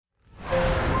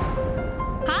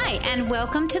and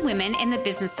welcome to Women in the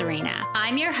Business Arena.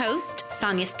 I'm your host,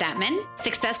 Sonia Statman,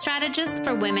 success strategist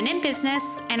for women in business,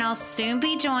 and I'll soon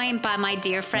be joined by my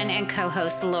dear friend and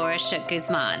co-host, Laura Shook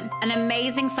Guzman, an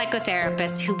amazing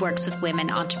psychotherapist who works with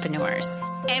women entrepreneurs.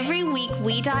 Every week,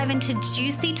 we dive into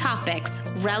juicy topics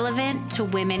relevant to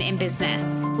women in business.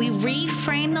 We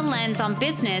reframe the lens on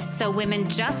business so women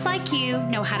just like you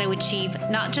know how to achieve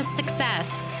not just success,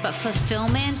 but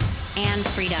fulfillment and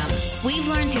freedom. We've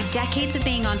learned through decades of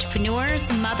being entrepreneurs,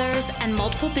 mothers, and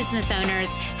multiple business owners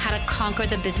how to conquer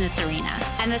the business arena.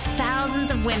 And the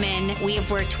thousands of women we have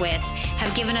worked with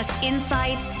have given us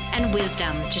insights and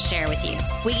wisdom to share with you.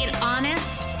 We get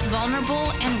honest,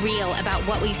 vulnerable, and real about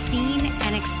what we've seen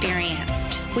and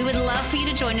experienced. We would love for you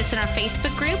to join us in our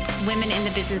Facebook group, Women in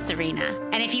the Business Arena.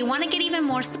 And if you want to get even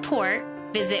more support,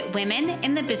 visit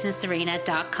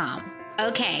womeninthebusinessarena.com.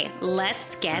 Okay,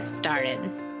 let's get started.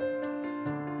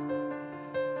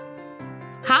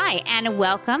 Hi, and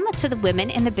welcome to the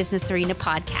Women in the Business Arena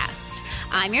podcast.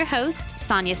 I'm your host,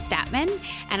 Sonia Statman,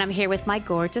 and I'm here with my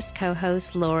gorgeous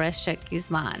co-host, Laura Shook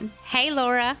Guzman. Hey,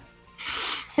 Laura.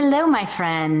 Hello, my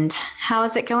friend. How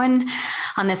is it going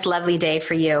on this lovely day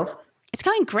for you? It's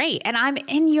going great. And I'm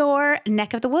in your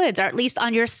neck of the woods, or at least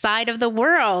on your side of the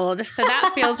world. So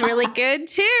that feels really good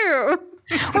too.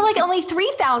 We're like only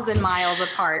 3,000 miles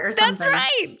apart or something. That's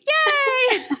right.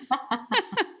 Yay.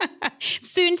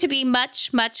 Soon to be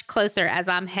much, much closer as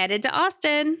I'm headed to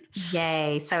Austin.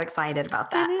 Yay. So excited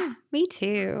about that. Me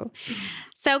too.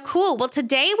 So cool. Well,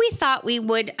 today we thought we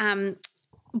would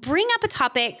bring up a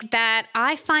topic that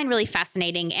I find really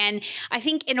fascinating. And I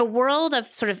think in a world of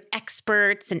sort of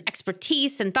experts and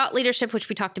expertise and thought leadership, which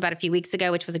we talked about a few weeks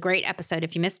ago, which was a great episode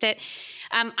if you missed it,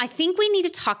 I think we need to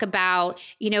talk about,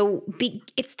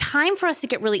 it's time for us to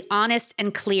get really honest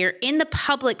and clear in the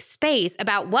public space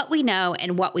about what we know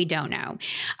and what we don't know.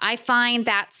 I find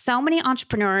that so many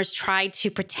entrepreneurs try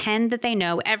to pretend that they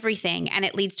know everything, and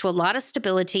it leads to a lot of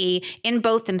stability in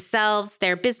both themselves,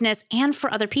 their business, and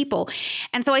for other people.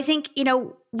 And so I think,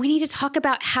 we need to talk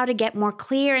about how to get more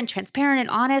clear and transparent and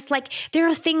honest. Like, there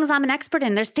are things I'm an expert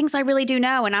in. There's things I really do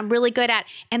know and I'm really good at.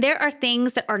 And there are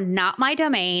things that are not my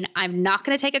domain. I'm not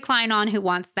going to take a client on who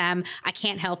wants them. I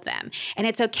can't help them. And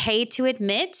it's okay to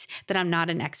admit that I'm not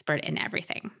an expert in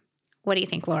everything. What do you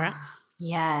think, Laura?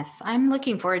 Yes, I'm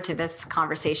looking forward to this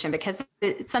conversation because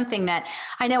it's something that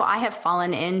I know I have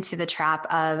fallen into the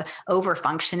trap of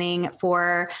over-functioning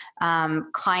for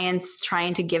clients,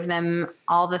 trying to give them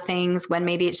all the things when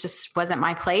maybe it just wasn't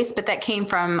my place, but that came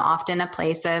from often a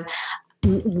place of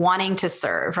wanting to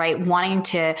serve, right? Wanting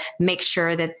to make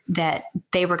sure that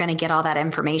they were going to get all that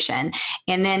information.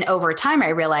 And then over time, I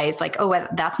realized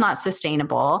that's not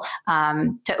sustainable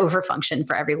to overfunction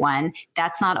for everyone.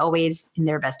 That's not always in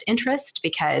their best interest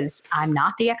because I'm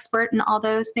not the expert in all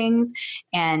those things.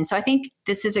 And so I think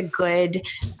this is a good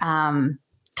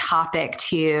topic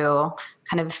to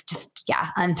kind of just,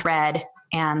 unthread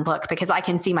and look, because I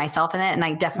can see myself in it and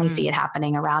I definitely see it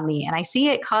happening around me. And I see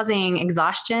it causing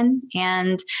exhaustion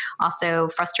and also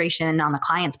frustration on the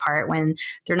client's part when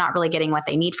they're not really getting what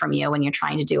they need from you when you're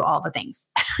trying to do all the things.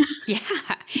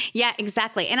 Yeah,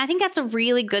 exactly. And I think that's a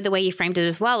really good, the way you framed it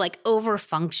as well, like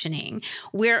over-functioning.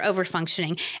 We're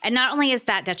over-functioning. And not only is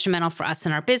that detrimental for us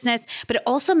in our business, but it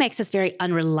also makes us very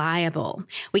unreliable.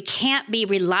 We can't be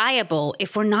reliable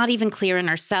if we're not even clear in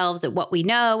ourselves at what we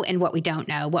know and what we don't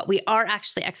know, what we are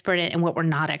actually expert in and what we're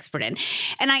not expert in.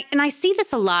 And I see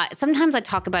this a lot. Sometimes I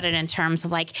talk about it in terms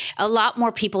of like a lot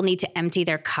more people need to empty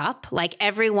their cup. Like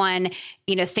everyone,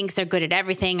 thinks they're good at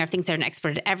everything or thinks they're an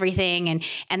expert at everything.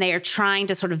 And they are trying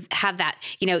to sort of have that,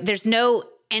 there's no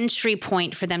entry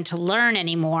point for them to learn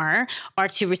anymore or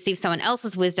to receive someone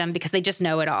else's wisdom because they just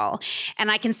know it all.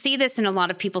 And I can see this in a lot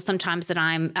of people sometimes that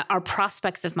are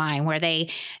prospects of mine where they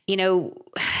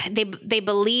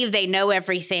believe they know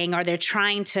everything, or they're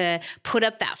trying to put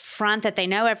up that front that they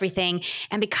know everything.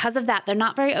 And because of that, they're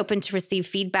not very open to receive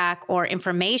feedback or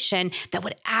information that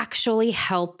would actually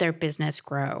help their business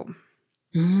grow.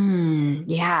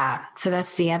 Yeah. So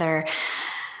that's the other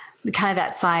kind of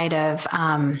that side of,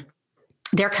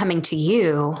 they're coming to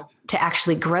you to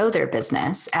actually grow their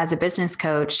business as a business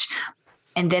coach.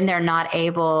 And then they're not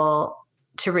able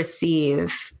to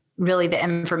receive really the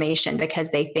information because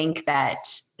they think that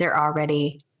they're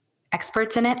already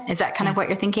experts in it. Is that kind of what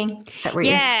you're thinking? Is that where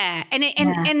yeah.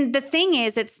 And the thing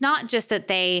is, it's not just that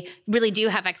they really do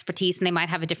have expertise and they might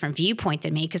have a different viewpoint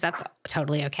than me, because that's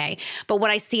totally okay. But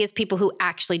what I see is people who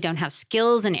actually don't have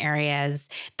skills in areas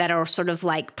that are sort of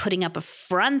like putting up a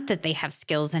front that they have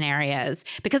skills in areas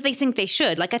because they think they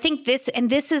should. Like, I think this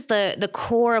is the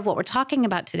core of what we're talking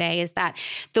about today, is that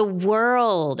the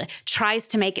world tries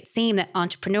to make it seem that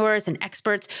entrepreneurs and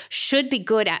experts should be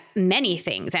good at many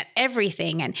things, at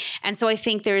everything. And so I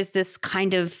think there's this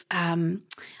kind of,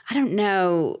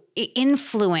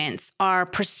 influence or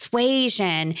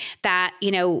persuasion that,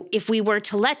 if we were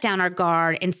to let down our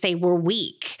guard and say we're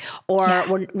weak or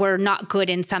we're not good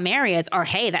in some areas, or,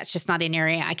 hey, that's just not an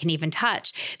area I can even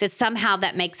touch, that somehow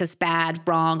that makes us bad,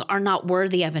 wrong, or not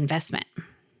worthy of investment.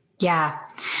 Yeah.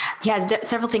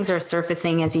 Several things are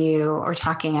surfacing as you are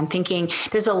talking. I'm thinking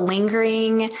there's a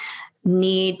lingering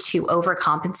need to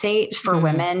overcompensate for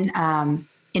women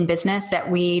in business that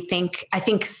I think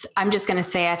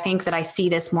that I see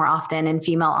this more often in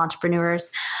female entrepreneurs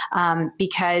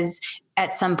because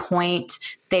at some point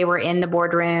they were in the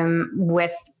boardroom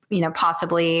with,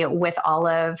 possibly with all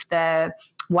of the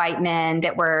white men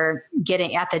that were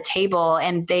getting at the table.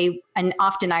 And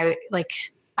often I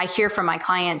hear from my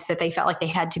clients that they felt like they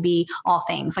had to be all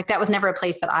things. Like, that was never a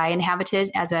place that I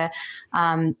inhabited as a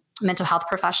mental health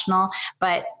professional,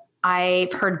 but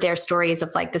I've heard their stories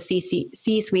of like the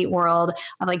C-suite world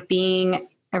of like being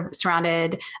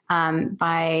surrounded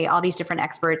by all these different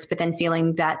experts, but then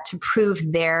feeling that to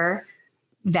prove their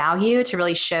value, to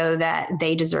really show that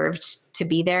they deserved to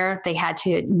be there, they had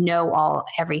to know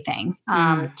everything.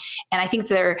 And I think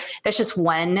that's just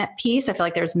one piece. I feel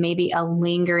like there's maybe a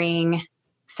lingering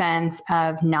sense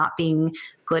of not being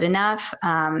good enough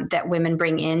that women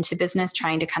bring into business,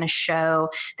 trying to kind of show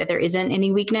that there isn't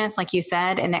any weakness, like you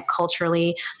said, and that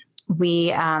culturally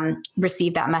we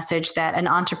receive that message that an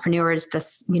entrepreneur is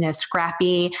this,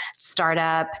 scrappy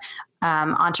startup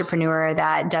entrepreneur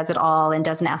that does it all and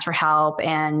doesn't ask for help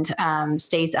and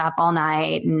stays up all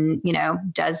night and,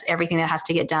 does everything that has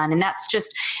to get done. And that's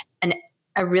just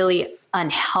a really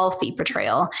unhealthy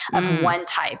portrayal of one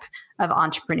type of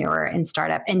entrepreneur and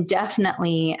startup, and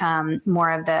definitely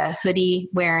more of the hoodie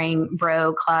wearing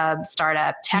bro club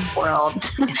startup tech world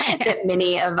that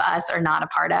many of us are not a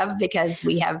part of because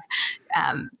we have,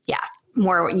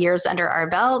 more years under our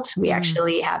belt. We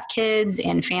actually have kids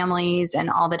and families and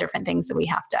all the different things that we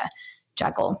have to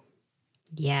juggle.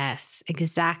 Yes,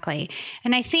 exactly.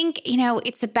 And I think,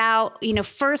 it's about,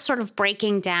 first sort of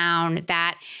breaking down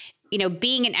that,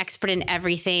 being an expert in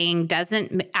everything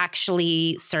doesn't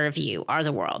actually serve you or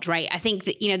the world, right? I think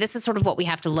that, this is sort of what we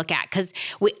have to look at, because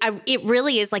it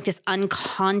really is like this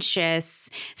unconscious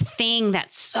thing that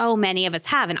so many of us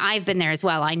have. And I've been there as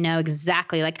well. I know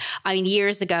exactly.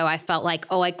 Years ago, I felt like,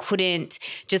 I couldn't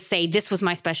just say this was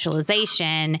my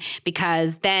specialization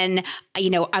because then,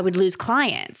 I would lose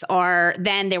clients, or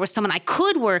then there was someone I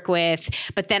could work with,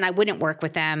 but then I wouldn't work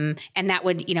with them. And that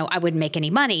would, I wouldn't make any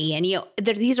money. And,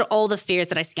 these are all the fears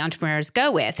that I see entrepreneurs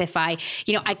go with. If I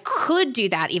could do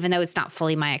that, even though it's not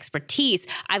fully my expertise,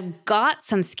 I've got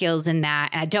some skills in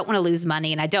that, and I don't want to lose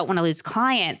money and I don't want to lose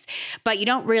clients. But you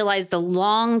don't realize the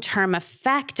long-term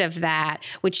effect of that,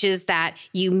 which is that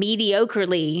you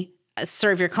mediocrely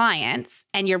serve your clients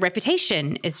and your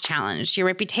reputation is challenged. Your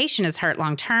reputation is hurt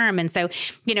long-term. And so,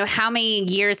 how many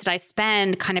years did I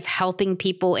spend kind of helping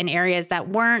people in areas that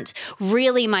weren't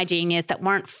really my genius, that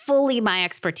weren't fully my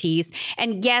expertise?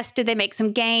 And yes, did they make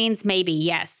some gains? Maybe,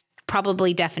 yes,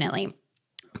 probably, definitely.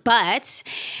 But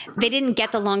they didn't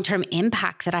get the long-term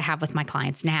impact that I have with my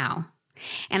clients now.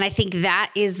 And I think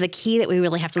that is the key that we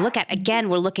really have to look at. Again,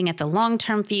 we're looking at the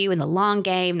long-term view and the long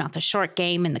game, not the short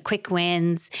game and the quick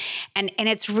wins. And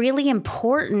it's really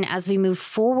important as we move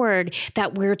forward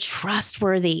that we're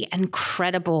trustworthy and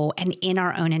credible and in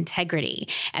our own integrity.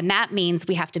 And that means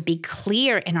we have to be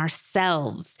clear in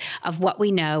ourselves of what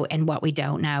we know and what we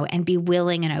don't know, and be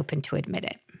willing and open to admit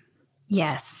it.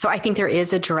 Yes. So I think there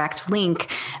is a direct link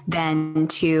then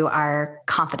to our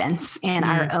confidence and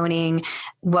our owning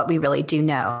what we really do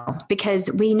know, because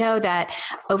we know that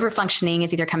overfunctioning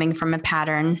is either coming from a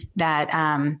pattern that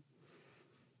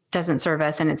doesn't serve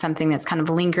us, and it's something that's kind of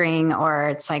lingering, or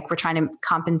it's like we're trying to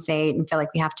compensate and feel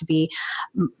like we have to be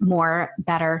more,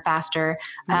 better, faster,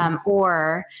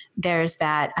 or there's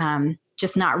that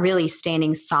just not really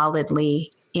standing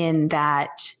solidly in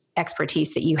that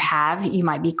expertise that you have. You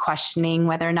might be questioning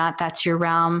whether or not that's your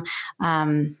realm.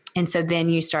 And so then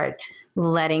you start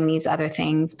letting these other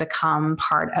things become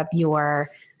part of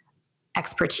your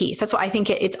expertise. That's why I think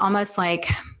it's almost like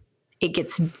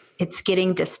it it's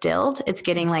getting distilled. It's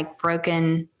getting like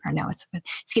broken, or no, it's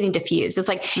getting diffused. It's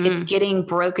like, it's getting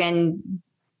broken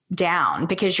down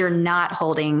because you're not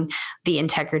holding the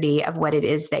integrity of what it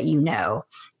is that you know.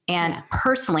 And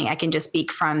personally, I can just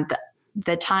speak from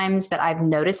the times that I've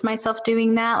noticed myself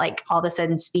doing that, like all of a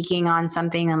sudden speaking on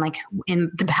something, I'm like,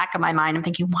 in the back of my mind, I'm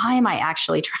thinking, why am I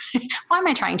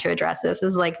trying to address this?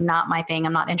 This is like not my thing.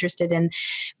 I'm not interested in,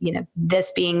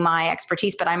 this being my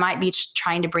expertise, but I might be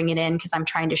trying to bring it in because I'm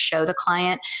trying to show the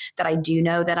client that I do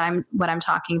know that what I'm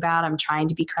talking about. I'm trying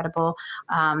to be credible.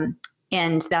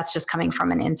 And that's just coming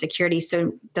from an insecurity.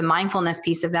 So the mindfulness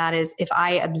piece of that is, if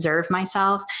I observe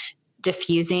myself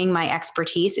diffusing my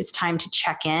expertise, it's time to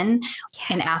check in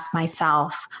and ask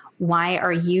myself, why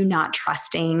are you not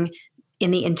trusting in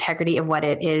the integrity of what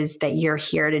it is that you're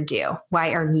here to do?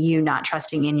 Why are you not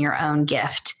trusting in your own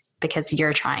gift? Because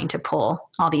you're trying to pull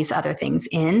all these other things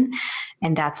in,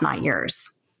 and that's not yours.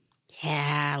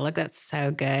 Yeah, look, that's so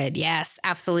good. Yes,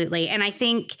 absolutely. And I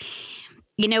think,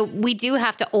 we do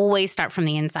have to always start from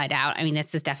the inside out. I mean,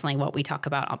 this is definitely what we talk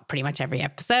about on pretty much every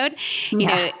episode.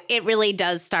 It really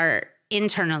does start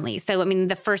internally. So, I mean,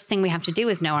 the first thing we have to do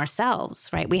is know ourselves,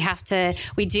 right? We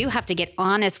do have to get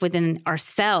honest within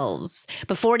ourselves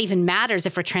before it even matters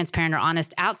if we're transparent or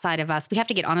honest outside of us. We have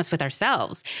to get honest with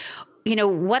ourselves.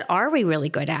 What are we really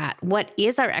good at? What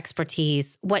is our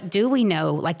expertise? What do we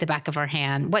know like the back of our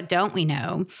hand? What don't we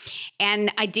know?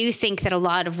 And I do think that a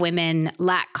lot of women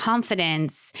lack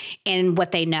confidence in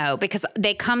what they know, because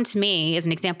they come to me, as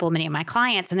an example, many of my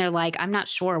clients, and they're like, I'm not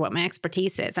sure what my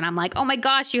expertise is. And I'm like, oh my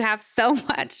gosh, you have so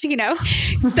much,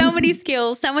 so many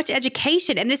skills, so much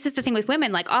education. And this is the thing with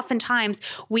women, like oftentimes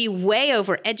we way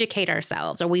over educate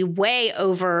ourselves, or we way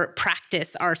over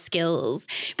practice our skills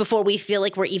before we feel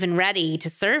like we're even ready to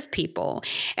serve people.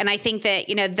 And I think that,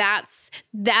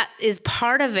 that is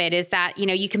part of it, is that,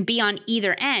 you can be on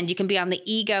either end. You can be on the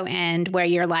ego end where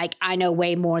you're like, I know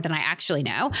way more than I actually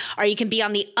know. Or you can be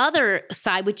on the other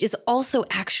side, which is also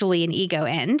actually an ego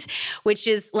end, which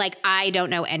is like, I don't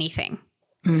know anything.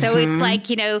 So it's like,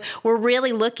 we're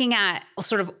really looking at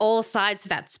sort of all sides of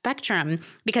that spectrum,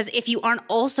 because if you aren't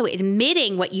also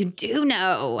admitting what you do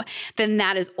know, then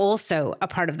that is also a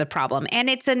part of the problem. And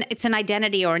it's an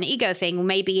identity or an ego thing.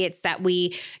 Maybe it's that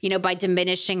we, by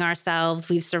diminishing ourselves,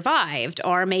 we've survived,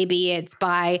 or maybe it's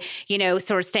by,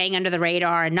 sort of staying under the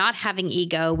radar and not having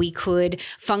ego, we could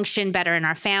function better in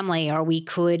our family, or we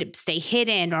could stay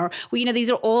hidden, or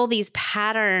these are all these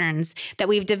patterns that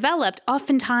we've developed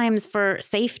oftentimes for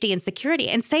safety and security.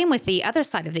 And same with the other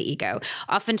side of the ego.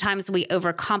 Oftentimes we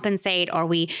overcompensate, or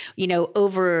we,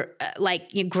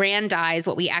 aggrandize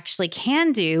what we actually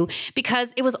can do,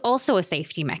 because it was also a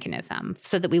safety mechanism,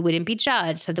 so that we wouldn't be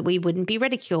judged, so that we wouldn't be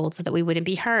ridiculed, so that we wouldn't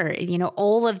be hurt.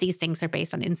 All of these things are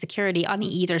based on insecurity on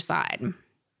either side.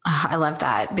 I love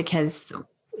that, because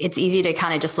it's easy to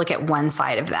kind of just look at one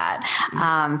side of that.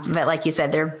 But like you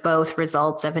said, they're both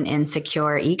results of an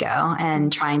insecure ego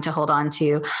and trying to hold on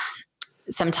to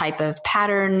some type of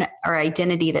pattern or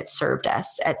identity that served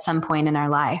us at some point in our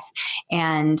life.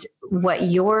 And what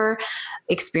you're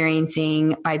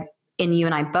experiencing in you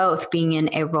and I both being in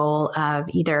a role of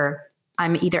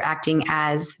I'm either acting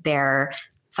as their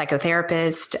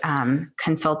psychotherapist,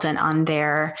 consultant on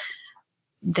their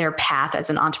path as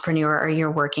an entrepreneur, or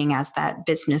you're working as that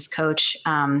business coach,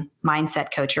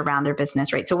 mindset coach around their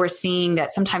business, right? So we're seeing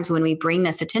that sometimes when we bring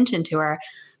this attention to our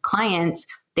clients,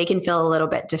 they can feel a little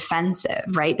bit defensive,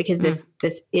 right? Because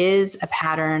this is a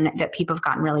pattern that people have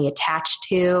gotten really attached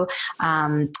to.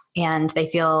 And they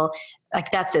feel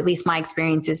like, that's at least my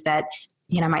experience, is that,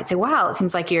 I might say, wow, it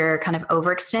seems like you're kind of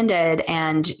overextended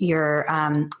and you're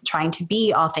trying to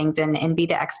be all things and be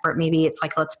the expert. Maybe it's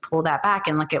like, let's pull that back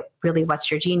and look at really what's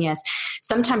your genius.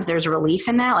 Sometimes there's relief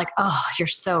in that, like, oh, you're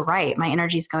so right. My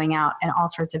energy's going out in all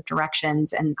sorts of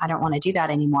directions and I don't want to do that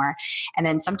anymore. And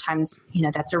then sometimes,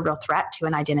 that's a real threat to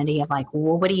an identity of like,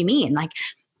 well, what do you mean? Like,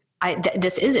 I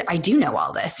do know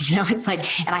all this, it's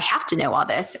like, and I have to know all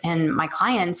this, and my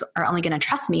clients are only going to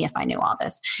trust me if I know all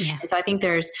this. Yeah. And so I think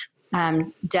there's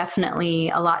definitely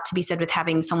a lot to be said with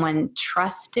having someone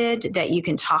trusted that you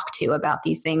can talk to about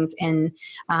these things. And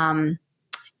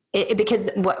because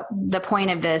what the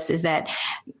point of this is that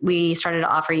we started to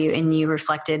offer you, and you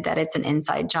reflected that it's an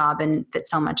inside job, and that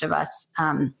so much of us,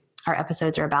 our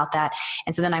episodes are about that.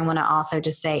 And so then I want to also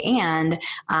just say,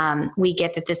 we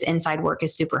get that this inside work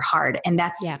is super hard. And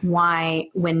that's why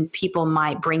when people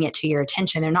might bring it to your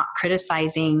attention, they're not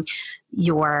criticizing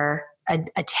your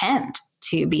attempt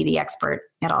to be the expert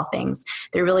at all things.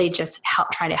 They're really just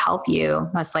trying to help you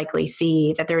most likely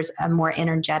see that there's a more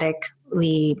energetic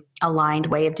ecologically aligned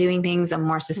way of doing things, a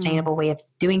more sustainable way of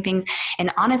doing things.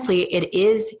 And honestly, it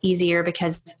is easier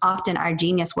because often our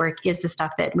genius work is the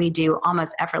stuff that we do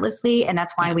almost effortlessly. And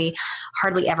that's why we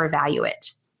hardly ever value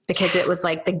it, because it was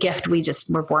like the gift we just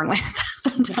were born with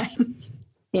sometimes,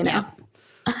 you know?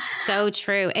 Yeah. So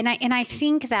true. And I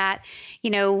think that,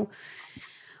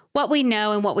 what we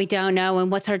know and what we don't know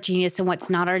and what's our genius and what's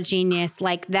not our genius,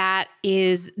 like that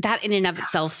in and of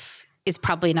itself is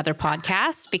probably another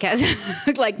podcast, because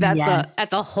like that's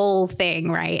a whole thing.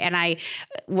 Right. And I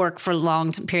work for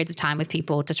long periods of time with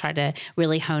people to try to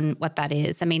really hone what that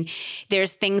is. I mean,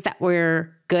 there's things that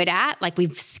we're good at, like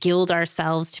we've skilled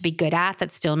ourselves to be good at,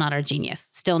 that's still not our genius,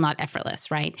 still not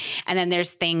effortless. Right. And then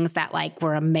there's things that like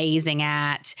we're amazing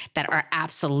at that are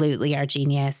absolutely our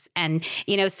genius. And,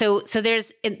 so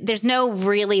there's no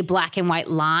really black and white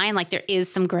line. Like there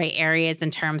is some gray areas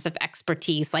in terms of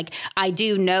expertise. Like I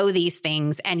do know these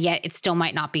things and yet it still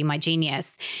might not be my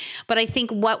genius. But I think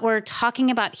what we're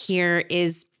talking about here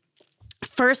is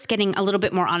first getting a little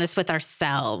bit more honest with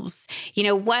ourselves.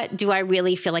 What do I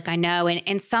really feel like I know?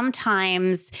 And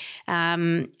sometimes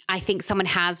I think someone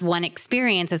has one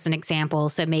experience as an example.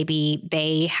 So maybe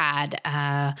they had,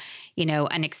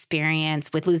 an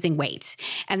experience with losing weight.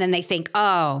 And then they think,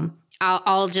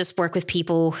 I'll just work with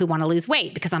people who want to lose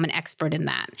weight because I'm an expert in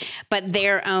that. But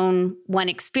their own one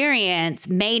experience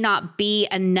may not be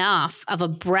enough of a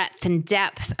breadth and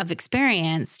depth of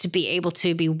experience to be able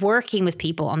to be working with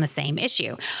people on the same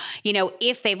issue.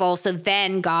 If they've also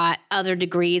then got other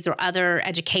degrees or other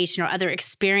education or other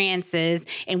experiences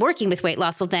in working with weight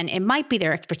loss, well, then it might be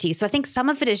their expertise. So I think some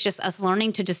of it is just us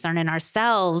learning to discern in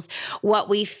ourselves what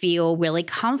we feel really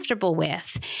comfortable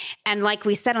with. And like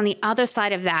we said, on the other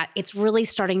side of that, it's really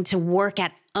starting to work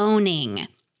at owning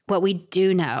what we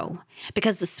do know,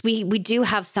 because we do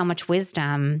have so much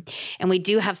wisdom and we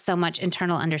do have so much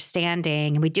internal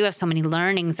understanding and we do have so many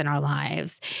learnings in our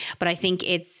lives. But I think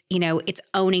it's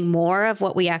owning more of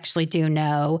what we actually do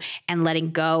know and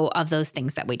letting go of those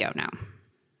things that we don't know.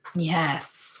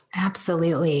 Yes,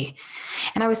 absolutely.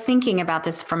 And I was thinking about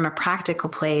this from a practical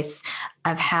place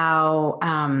of how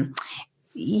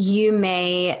you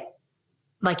may,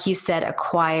 like you said,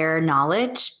 acquire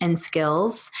knowledge and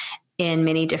skills in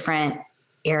many different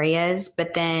areas.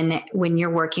 But then when you're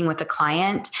working with a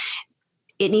client,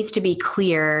 it needs to be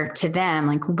clear to them,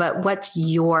 like, but what's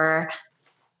your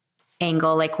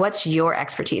angle? Like, what's your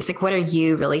expertise? Like, what are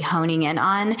you really honing in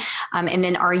on? And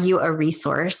then are you a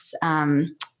resource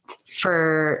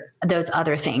for those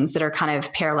other things that are kind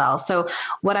of parallel? So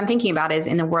what I'm thinking about is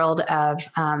in the world of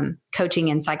coaching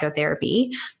and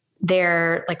psychotherapy,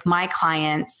 they're like, my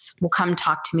clients will come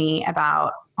talk to me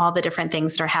about all the different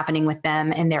things that are happening with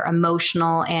them and their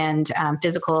emotional and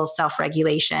physical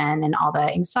self-regulation and all the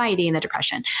anxiety and the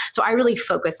depression. So I really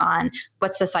focus on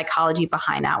what's the psychology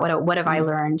behind that? What have I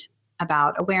learned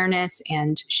about awareness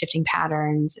and shifting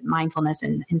patterns, mindfulness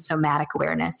and somatic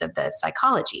awareness of the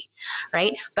psychology,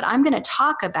 right? But I'm going to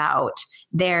talk about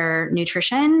their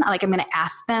nutrition. Like I'm going to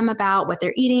ask them about what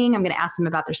they're eating. I'm going to ask them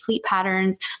about their sleep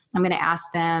patterns. I'm going to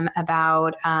ask them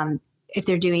about if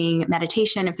they're doing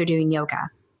meditation, if they're doing yoga.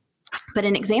 But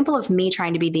an example of me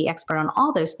trying to be the expert on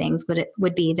all those things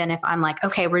would be then if I'm like,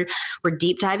 okay, we're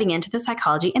deep diving into the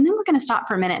psychology, and then we're going to stop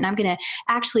for a minute and I'm going to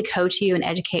actually coach you and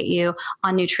educate you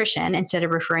on nutrition instead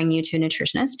of referring you to a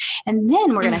nutritionist. And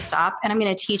then we're going to stop and I'm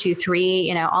going to teach you three,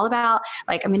 all about,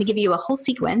 like, I'm going to give you a whole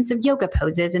sequence of yoga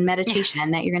poses and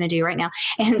meditation that you're going to do right now,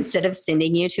 instead of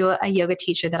sending you to a yoga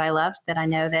teacher that I love, that I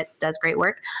know that does great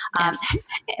work.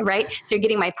 Right. So you're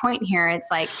getting my point here. It's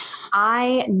like,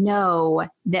 I know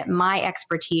that my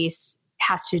expertise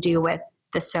has to do with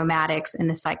the somatics and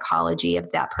the psychology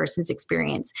of that person's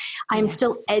experience. I'm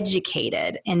still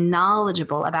educated and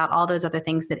knowledgeable about all those other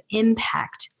things that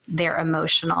impact their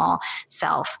emotional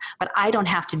self, but I don't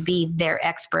have to be their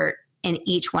expert in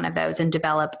each one of those and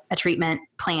develop a treatment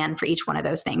plan for each one of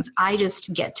those things. I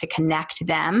just get to connect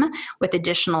them with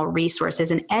additional resources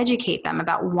and educate them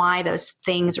about why those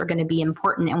things are going to be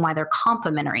important and why they're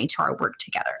complementary to our work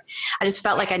together. I just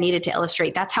felt like I needed to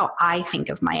illustrate that's how I think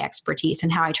of my expertise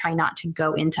and how I try not to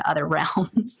go into other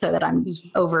realms so that I'm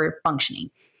over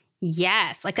functioning.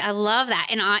 Yes. Like, I love that.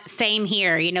 And same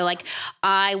here, like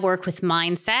I work with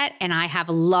mindset and I have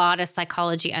a lot of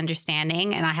psychology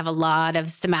understanding and I have a lot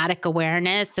of somatic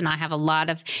awareness and I have a lot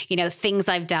of, things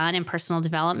I've done in personal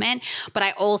development. But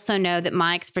I also know that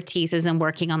my expertise is in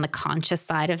working on the conscious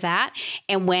side of that.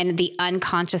 And when the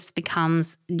unconscious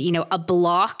becomes, a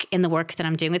block in the work that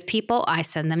I'm doing with people, I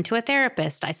send them to a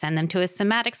therapist. I send them to a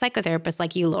somatic psychotherapist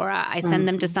like you, Laura. I send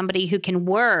them to somebody who can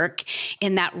work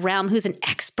in that realm, who's an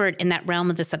expert expert in that realm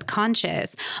of the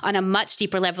subconscious on a much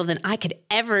deeper level than I could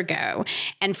ever go.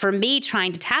 And for me,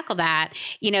 trying to tackle that,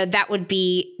 that would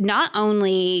be not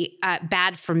only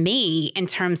bad for me in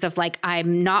terms of like,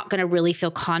 I'm not going to really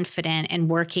feel confident in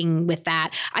working with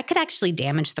that. I could actually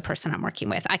damage the person I'm working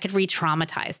with. I could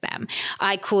re-traumatize them.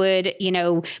 I could,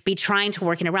 be trying to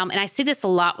work in a realm. And I see this a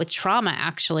lot with trauma,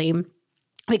 actually,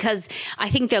 because I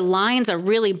think the lines are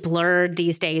really blurred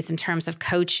these days in terms of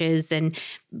coaches and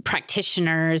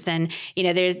practitioners. And,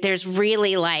 there's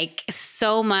really like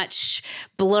so much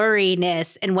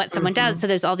blurriness in what someone does. So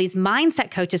there's all these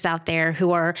mindset coaches out there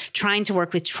who are trying to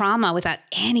work with trauma without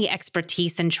any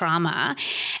expertise in trauma.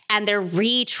 And they're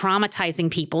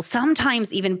re-traumatizing people,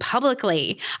 sometimes even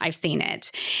publicly. I've seen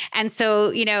it. And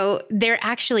so, they're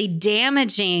actually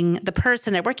damaging the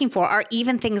person they're working for, or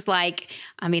even things like,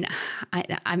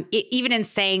 I'm even in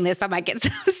saying this, I might get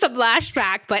some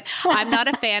flashback, but I'm not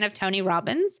a fan of Tony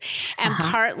Robbins, and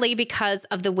partly because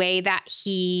of the way that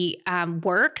he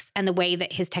works and the way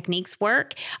that his techniques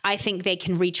work. I think they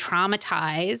can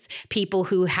re-traumatize people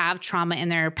who have trauma in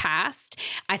their past.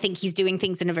 I think he's doing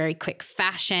things in a very quick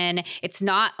fashion. It's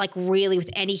not like really with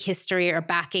any history or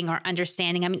backing or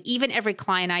understanding. I mean, even every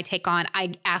client I take on,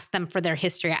 I ask them for their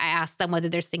history. I ask them whether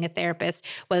they're seeing a therapist,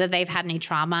 whether they've had any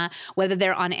trauma, whether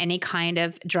they're on any kind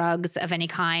of drugs of any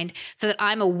kind, so that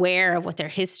I'm aware of what their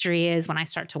history is when I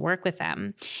start to work with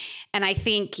them. And I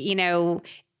think,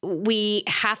 we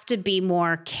have to be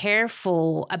more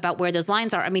careful about where those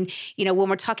lines are. I mean, when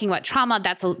we're talking about trauma,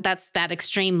 that's that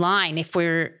extreme line. If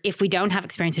we don't have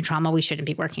experience in trauma, we shouldn't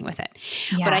be working with it.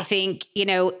 Yeah. But I think,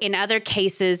 in other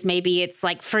cases, maybe it's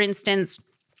like, for instance,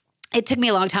 it took me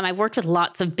a long time. I've worked with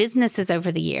lots of businesses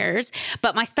over the years,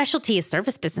 but my specialty is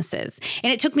service businesses.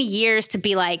 And it took me years to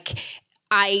be like,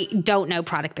 I don't know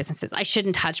product businesses. I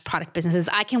shouldn't touch product businesses.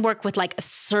 I can work with like a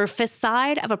surface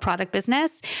side of a product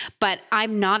business, but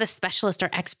I'm not a specialist or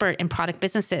expert in product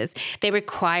businesses. They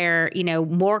require,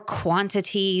 more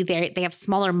quantity. They have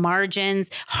smaller margins,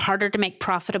 harder to make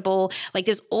profitable. Like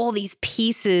there's all these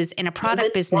pieces in a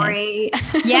product business.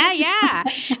 Yeah.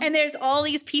 And there's all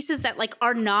these pieces that like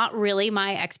are not really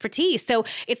my expertise. So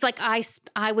it's like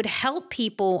I would help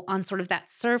people on sort of that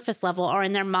surface level or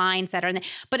in their mindset,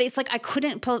 but it's like I couldn't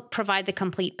provide the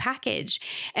complete package.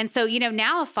 And so,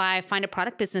 now if I find a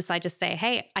product business, I just say,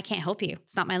 hey, I can't help you.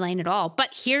 It's not my lane at all.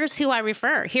 But here's who I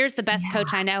refer. Here's the best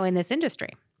coach I know in this industry.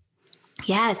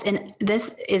 Yes. And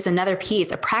this is another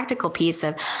piece, a practical piece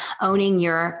of owning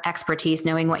your expertise,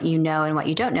 knowing what you know and what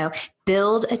you don't know.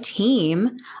 Build a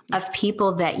team of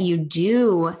people that you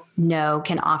do know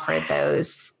can offer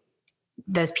those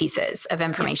pieces of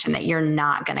information that you're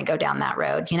not going to go down that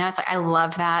road. It's like, I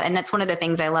love that. And that's one of the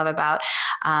things I love about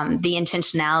the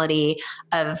intentionality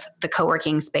of the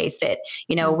co-working space that,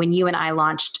 when you and I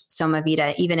launched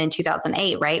SomaVita, even in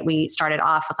 2008, right? We started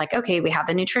off with like, okay, we have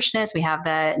the nutritionist, we have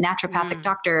the naturopathic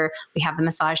doctor, we have the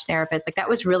massage therapist. Like that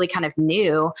was really kind of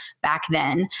new back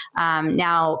then.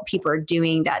 Now people are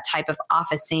doing that type of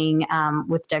officing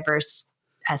with diverse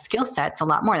skill sets a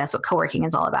lot more. That's what co-working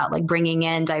is all about, like bringing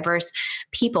in diverse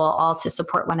people all to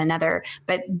support one another.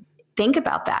 But think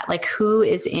about that. Like who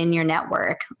is in your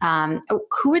network?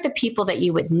 Who are the people that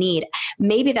you would need?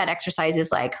 Maybe that exercise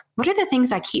is like, what are the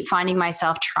things I keep finding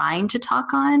myself trying to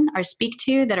talk on or speak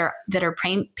to that are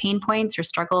pain points or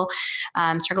struggles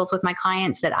with my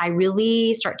clients that I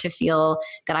really start to feel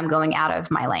that I'm going out of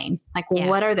my lane? Like,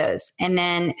 what are those? And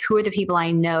then who are the people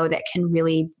I know that can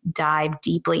really dive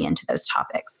deeply into those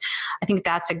topics? I think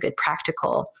that's a good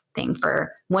practical thing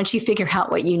for once you figure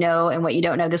out what you know and what you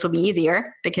don't know. This will be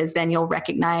easier because then you'll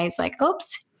recognize like,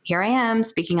 oops, here I am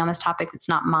speaking on this topic that's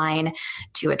not mine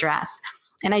to address.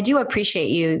 And I do appreciate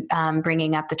you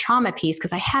bringing up the trauma piece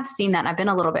because I have seen that and I've been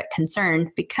a little bit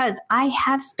concerned because I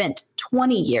have spent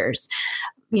 20 years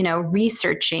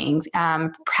researching,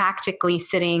 practically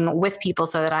sitting with people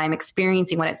so that I'm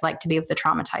experiencing what it's like to be with the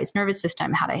traumatized nervous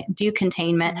system, how to do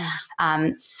containment,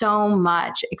 so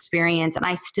much experience. And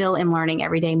I still am learning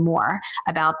every day more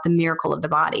about the miracle of the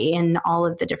body and all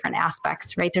of the different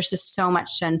aspects, right? There's just so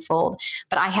much to unfold,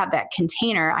 but I have that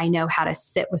container. I know how to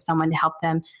sit with someone to help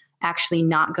them actually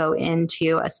not go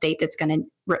into a state that's going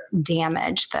to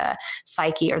damage the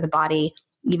psyche or the body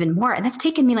even more. And that's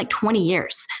taken me like 20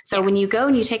 years. So when you go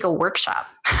and you take a workshop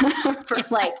for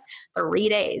like 3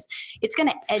 days, it's going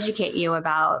to educate you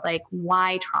about like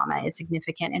why trauma is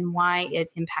significant and why it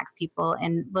impacts people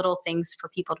and little things for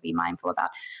people to be mindful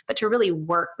about, but to really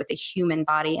work with the human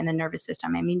body and the nervous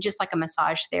system. I mean, just like a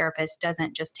massage therapist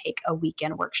doesn't just take a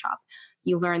weekend workshop.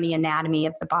 You learn the anatomy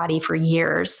of the body for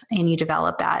years and you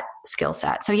develop that skill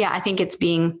set. So yeah, I think it's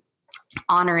being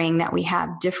honoring that we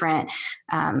have different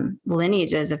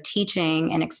lineages of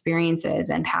teaching and experiences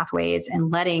and pathways,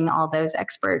 and letting all those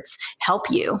experts help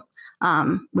you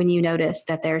when you notice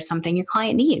that there's something your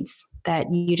client needs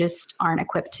that you just aren't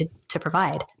equipped to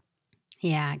provide.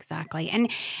 Yeah, exactly.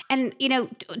 And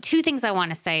two things I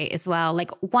want to say as well.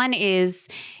 Like, one is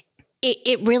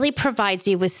it really provides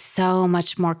you with so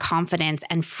much more confidence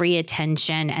and free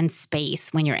attention and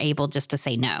space when you're able just to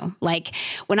say no. Like,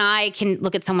 when I can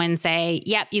look at someone and say,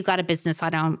 yep, you've got a business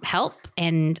I don't help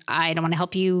and I don't want to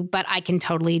help you, but I can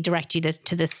totally direct you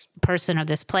to this person or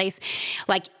this place.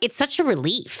 Like, it's such a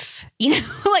relief,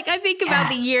 like I think about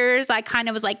the years I kind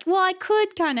of was like, well, I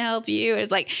could kind of help you.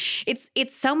 It's like,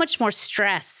 it's so much more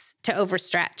stress to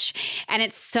overstretch. And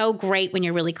it's so great when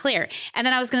you're really clear. And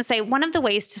then I was going to say, one of the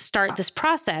ways to start this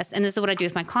process, and this is what I do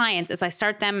with my clients, is I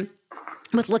start them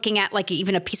with looking at like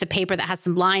even a piece of paper that has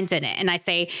some lines in it. And I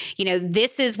say,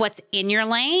 this is what's in your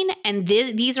lane. And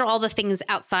these are all the things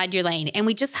outside your lane. And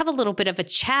we just have a little bit of a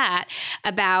chat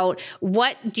about,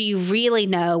 what do you really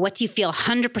know? What do you feel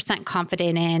 100%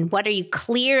 confident in? What are you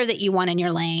clear that you want in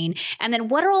your lane? And then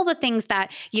what are all the things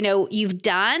that, you've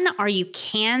done or you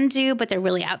can do, but they're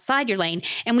really outside your lane?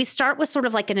 And we start with sort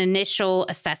of like an initial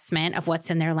assessment of what's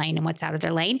in their lane and what's out of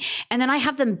their lane. And then I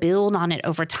have them build on it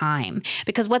over time,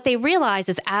 because what they realize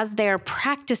is, as they're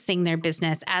practicing their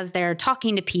business, as they're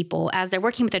talking to people, as they're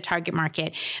working with their target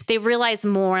market, they realize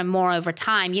more and more over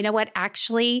time, you know what,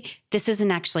 actually, this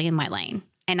isn't actually in my lane.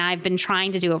 And I've been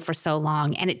trying to do it for so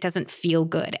long, and it doesn't feel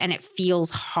good and it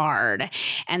feels hard.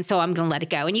 And so I'm going to let it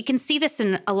go. And you can see this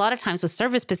in a lot of times with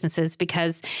service businesses,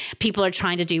 because people are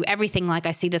trying to do everything. Like,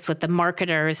 I see this with the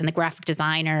marketers and the graphic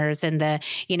designers and the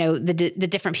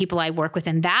different people I work with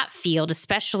in that field,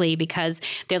 especially because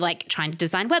they're like trying to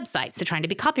design websites. They're trying to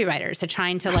be copywriters. They're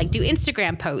trying to like do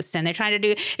Instagram posts, and they're trying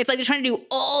to do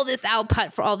all this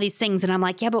output for all these things. And I'm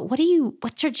like, yeah, but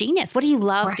what's your genius? What do you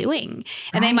love doing?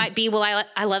 And they might be, well,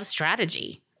 I love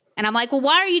strategy. And I'm like, well,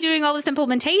 why are you doing all this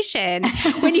implementation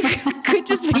when you could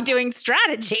just be doing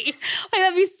strategy? Like,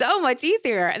 that'd be so much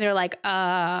easier. And they're like,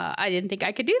 I didn't think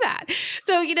I could do that.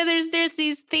 So, there's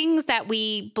these things that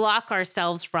we block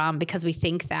ourselves from because we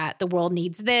think that the world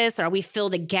needs this, or we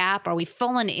filled a gap, or we've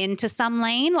fallen into some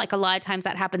lane. Like, a lot of times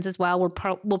that happens as well.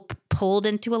 We're pulled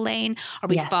into a lane, or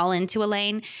we fall into a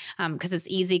lane because it's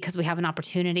easy, because we have an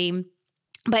opportunity.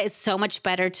 But it's so much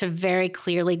better to very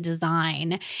clearly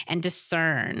design and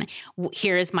discern,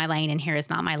 here is my lane and here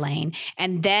is not my lane.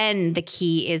 And then the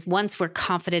key is, once we're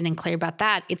confident and clear about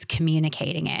that, it's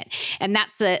communicating it. And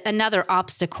that's another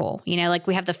obstacle. Like,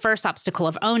 we have the first obstacle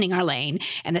of owning our lane,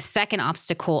 and the second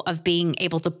obstacle of being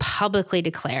able to publicly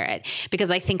declare it.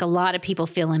 Because I think a lot of people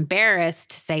feel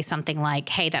embarrassed to say something like,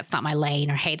 hey, that's not my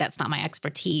lane, or hey, that's not my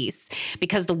expertise,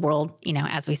 because the world,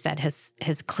 as we said, has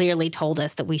clearly told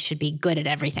us that we should be good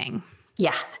at everything.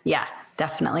 Yeah,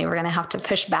 definitely. We're going to have to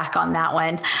push back on that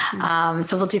one.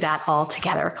 So we'll do that all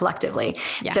together collectively.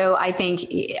 Yeah. So I think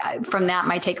from that,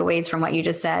 my takeaways from what you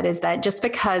just said is that just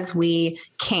because we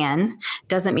can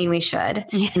doesn't mean we should.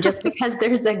 Yeah. And just because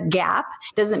there's a gap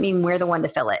doesn't mean we're the one to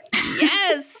fill it.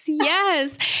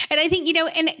 Yes. And I think,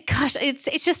 and gosh, it's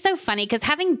just so funny, because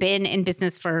having been in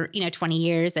business for, 20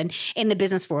 years, and in the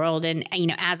business world, and,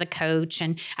 as a coach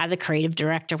and as a creative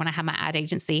director, when I had my ad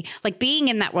agency, like, being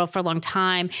in that world for a long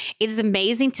time, it is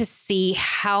amazing to see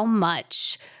how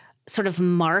much sort of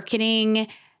marketing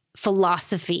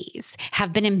philosophies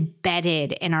have been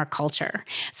embedded in our culture,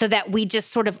 so that we just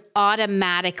sort of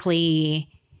automatically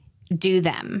do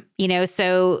them,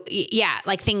 So yeah,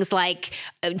 like things like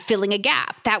filling a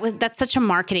gap. That's such a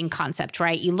marketing concept,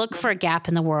 right? You look for a gap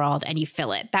in the world and you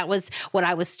fill it. That was what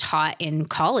I was taught in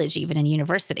college, even in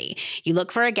university. You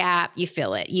look for a gap, you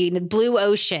fill it. The blue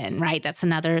ocean, right? That's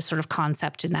another sort of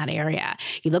concept in that area.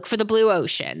 You look for the blue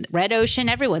ocean, red ocean,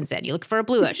 everyone's in. You look for a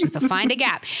blue ocean, so find a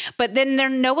gap. But then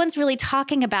no one's really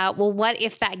talking about, well, what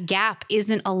if that gap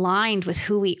isn't aligned with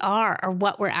who we are or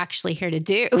what we're actually here to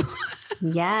do?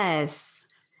 Yes.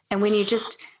 And when you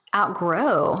just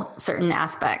outgrow certain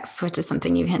aspects, which is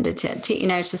something you've hinted to,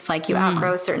 it's just like you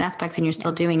outgrow certain aspects and you're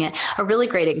still doing it. A really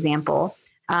great example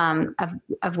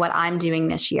of what I'm doing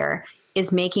this year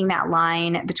is making that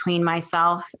line between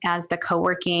myself as the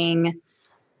co-working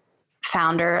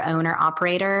founder, owner,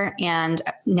 operator, and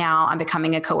now I'm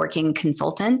becoming a co-working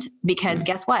consultant, because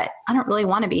guess what? I don't really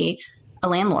want to be a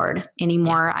landlord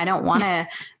anymore. I don't want to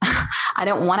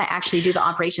actually do the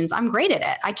operations. I'm great at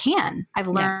it. I can. I've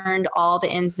learned all the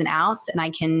ins and outs, and I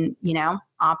can,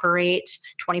 operate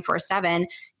 24/7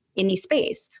 in the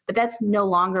space. But that's no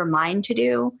longer mine to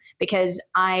do, because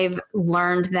I've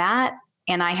learned that,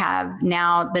 and I have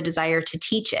now the desire to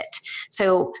teach it.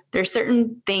 So there's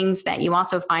certain things that you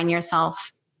also find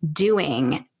yourself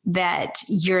doing that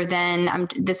you're then,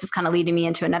 this is kind of leading me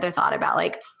into another thought about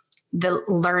like the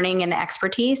learning and the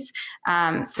expertise.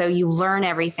 So you learn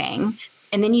everything,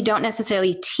 and then you don't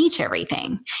necessarily teach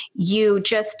everything. You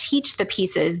just teach the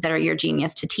pieces that are your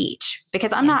genius to teach,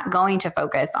 because I'm not going to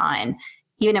focus on,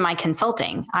 even in my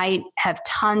consulting, I have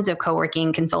tons of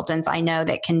co-working consultants I know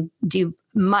that can do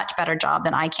much better job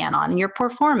than I can on your pro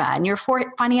forma and your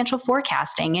financial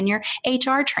forecasting and your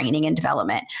HR training and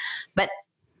development. But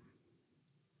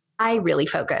I really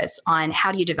focus on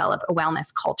how do you develop a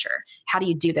wellness culture? How do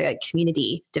you do the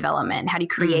community development? How do you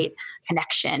create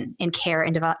connection and care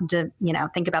and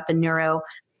think about the neuro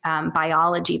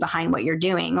biology behind what you're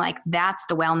doing? Like, that's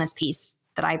the wellness piece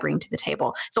that I bring to the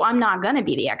table. So I'm not going to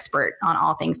be the expert on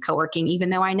all things co-working, even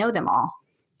though I know them all.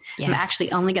 Yes. I'm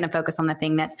actually only going to focus on the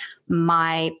thing that's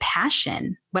my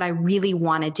passion, what I really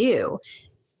want to do.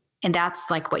 And that's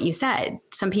like what you said.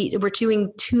 Some people, we're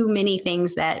doing too many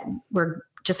things that we're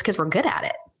just because we're good at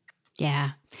it.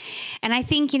 Yeah. And I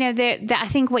think, I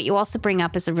think what you also bring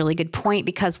up is a really good point,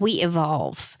 because we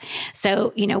evolve.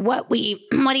 So, what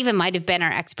even might have been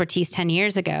our expertise 10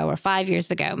 years ago or 5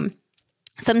 years ago,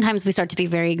 sometimes we start to be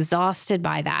very exhausted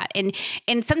by that.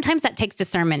 And sometimes that takes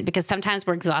discernment, because sometimes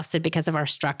we're exhausted because of our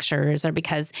structures or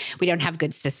because we don't have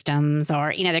good systems,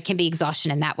 or, there can be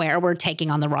exhaustion in that way, or we're taking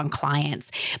on the wrong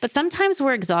clients. But sometimes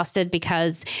we're exhausted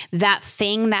because that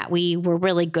thing that we were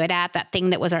really good at, that thing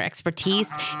that was our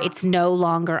expertise, it's no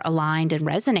longer aligned and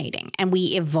resonating, and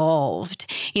we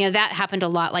evolved. That happened a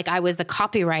lot. Like, I was a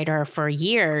copywriter for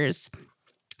years,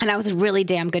 and I was a really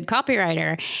damn good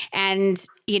copywriter. And,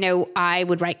 I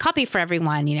would write copy for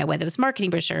everyone, whether it was marketing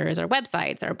brochures or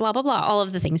websites or blah, blah, blah, all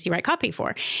of the things you write copy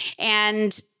for.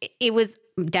 And it was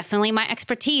definitely my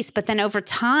expertise. But then over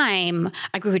time,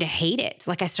 I grew to hate it.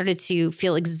 Like, I started to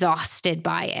feel exhausted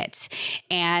by it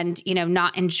and,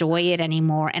 not enjoy it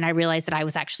anymore. And I realized that I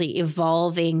was actually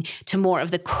evolving to more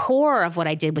of the core of what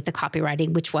I did with the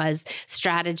copywriting, which was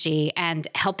strategy and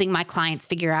helping my clients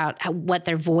figure out what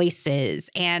their voice is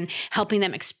and helping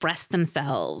them express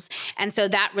themselves. And so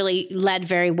that really led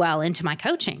very well into my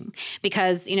coaching,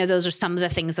 because, those are some of the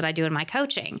things that I do in my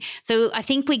coaching. So I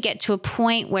think we get to a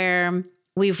point where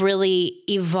we've really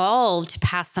evolved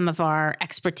past some of our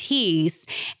expertise.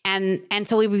 And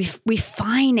so we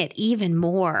refine it even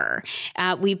more.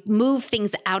 We move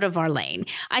things out of our lane.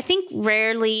 I think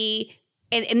rarely,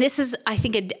 and this is, I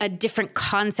think, a different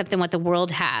concept than what the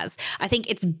world has. I think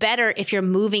it's better if you're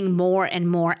moving more and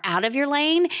more out of your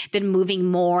lane than moving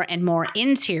more and more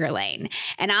into your lane.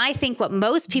 And I think what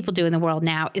most people do in the world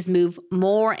now is move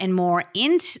more and more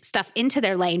into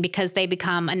their lane, because they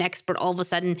become an expert all of a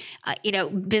sudden.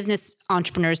 Business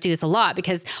entrepreneurs do this a lot,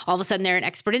 because all of a sudden they're an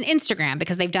expert in Instagram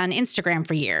because they've done Instagram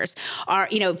for years, or,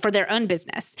 for their own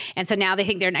business. And so now they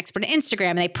think they're an expert in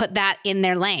Instagram and they put that in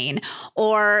their lane.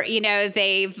 Or,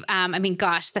 they've,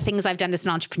 the things I've done as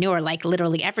an entrepreneur, like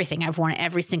literally everything. I've worn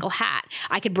every single hat.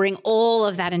 I could bring all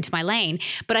of that into my lane.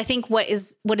 But I think what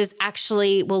is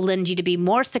actually will lend you to be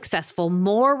more successful,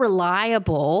 more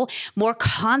reliable, more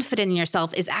confident in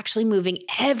yourself is actually moving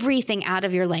everything out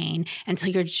of your lane until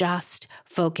you're just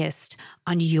focused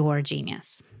on your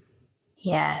genius.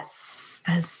 Yes,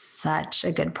 that's such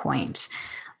a good point.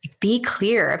 Be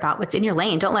clear about what's in your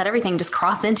lane. Don't let everything just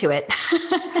cross into it.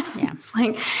 Yeah. It's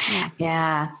like,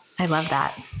 yeah, I love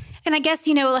that. And I guess,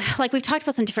 like we've talked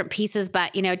about some different pieces,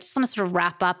 but, just want to sort of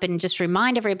wrap up and just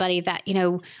remind everybody that,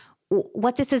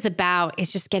 what this is about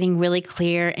is just getting really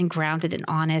clear and grounded and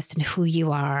honest in who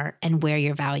you are and where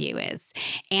your value is,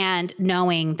 and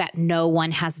knowing that no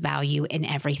one has value in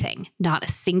everything. Not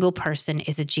a single person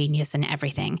is a genius in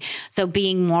everything. So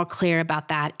being more clear about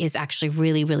that is actually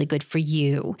really, really good for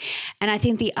you. And I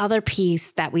think the other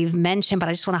piece that we've mentioned, but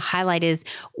I just want to highlight, is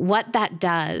what that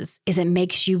does is it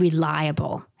makes you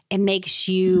reliable. It makes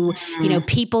you,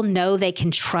 people know they can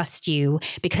trust you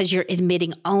because you're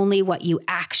admitting only what you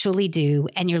actually do,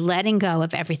 and you're letting go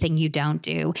of everything you don't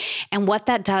do. And what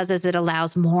that does is it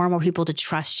allows more and more people to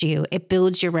trust you. It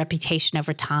builds your reputation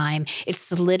over time. It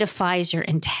solidifies your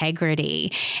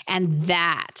integrity. And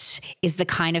that is the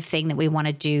kind of thing that we want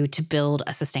to do to build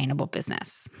a sustainable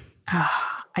business. Oh,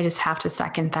 I just have to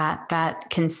second that.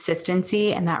 That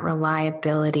consistency and that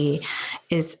reliability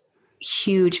is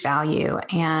huge value.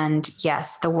 And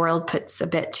yes, the world puts a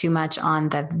bit too much on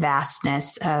the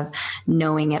vastness of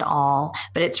knowing it all,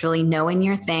 but it's really knowing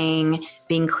your thing,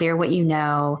 being clear what you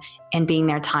know, and being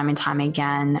there time and time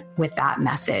again with that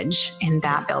message. And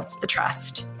that builds the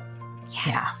trust. Yes.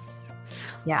 Yeah.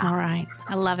 Yeah. All right.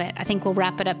 I love it. I think we'll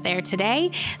wrap it up there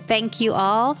today. Thank you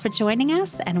all for joining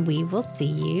us, and we will see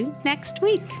you next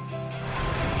week.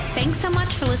 Thanks so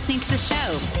much for listening to the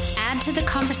show. Add to the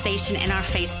conversation in our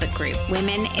Facebook group,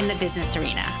 Women in the Business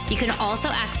Arena. You can also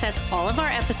access all of our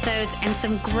episodes and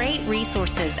some great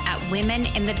resources at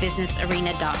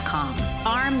womeninthebusinessarena.com.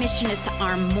 Our mission is to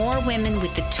arm more women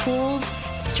with the tools,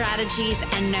 strategies,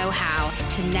 and know-how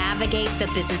to navigate the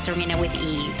business arena with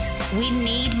ease. We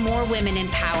need more women in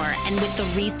power and with the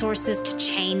resources to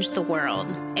change the world.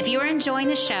 If you are enjoying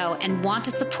the show and want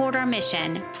to support our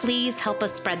mission, please help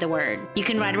us spread the word. You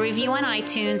can write a review on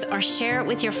iTunes or share it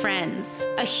with your friends.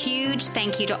 A huge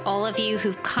thank you to all of you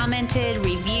who've commented,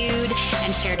 reviewed,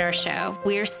 and shared our show.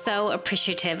 We're so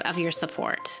appreciative of your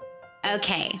support.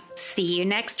 Okay, see you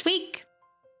next week.